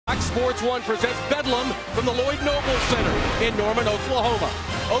Sports 1 presents Bedlam from the Lloyd Noble Center in Norman, Oklahoma.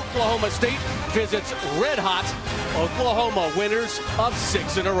 Oklahoma State visits red-hot Oklahoma, winners of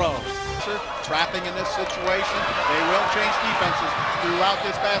 6 in a row. Trapping in this situation. They will change defenses throughout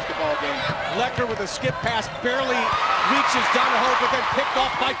this basketball game. Lecker with a skip pass barely reaches Donahoe, but then picked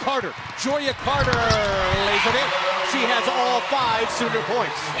off by Carter. Joya Carter lays it in. She has all 5 Sooner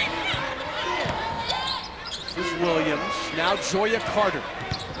points. This is Williams. Now Joya Carter.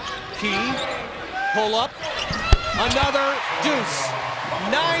 Key. Pull up. Another deuce.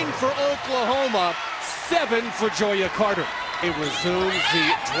 9 for Oklahoma. 7 for Joya Carter. It resumes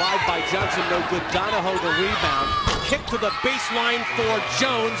the drive by Johnson, no good. Donahoe the rebound. Kick to the baseline for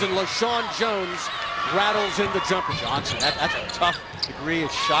Jones, and LaShawn Jones rattles in the jumper. Johnson, that's a tough degree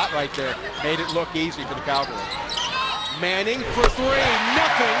of shot right there. Made it look easy for the Cowboys. Manning for 3,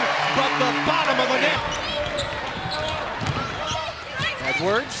 nothing but the bottom of the net.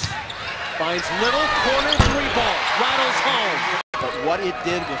 Edwards finds Little, corner 3 ball, rattles home. But what it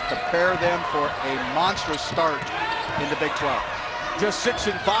did was prepare them for a monstrous start in the Big 12. Just 6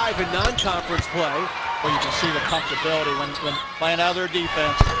 and 5 in non-conference play. Well, you can see the comfortability when playing out of their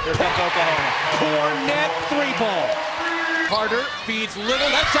defense. Here comes Oklahoma. Cornet 3 ball. Carter feeds Little.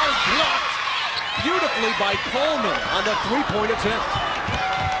 That shot is blocked beautifully by Coleman on the 3-point attempt.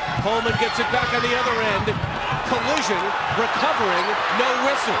 Coleman gets it back on the other end. Collision, recovering, no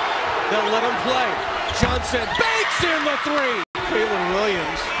whistle. They'll let him play. Johnson bakes in the 3. Kaylin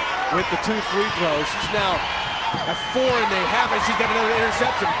Williams with the 2 free throws. She's now at 4 and they have it. She's got another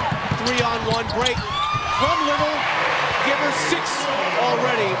interception. 3-on-1 break from Little. Give her 6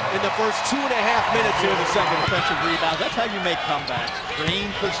 already in the first 2.5 minutes here in the second. Offensive rebounds. That's how you make comebacks. Green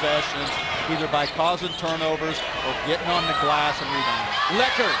possessions, either by causing turnovers or getting on the glass and rebounding.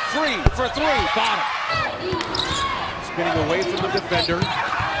 Lecker, 3 for 3, bottom. Spinning away from the defender.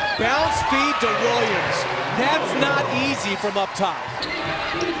 Bounce feed to Williams. That's not easy from up top.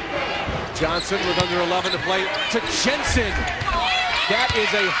 Johnson with under 11 to play to Jensen. That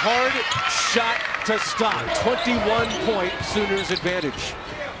is a hard shot to stop. 21-point Sooners advantage.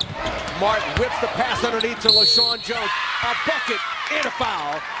 Martin whips the pass underneath to LaShawn Jones. A bucket and a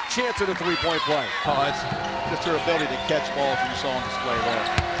foul. Chance at a 3-point play. Oh, it's just her ability to catch balls you saw on display there.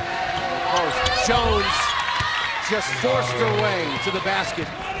 Jones just forced her way to the basket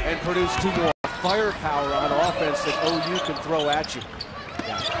and produced 2 more. Firepower on offense that OU can throw at you.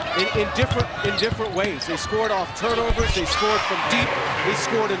 In different ways. They scored off turnovers, they scored from deep, they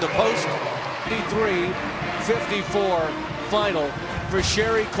scored in the post. 53-54 final for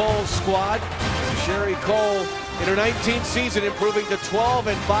Sherry Cole's squad. Sherry Cole in her 19th season improving to 12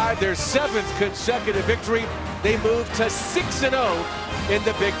 and 5, their 7th consecutive victory. They move to 6-0 in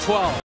the Big 12.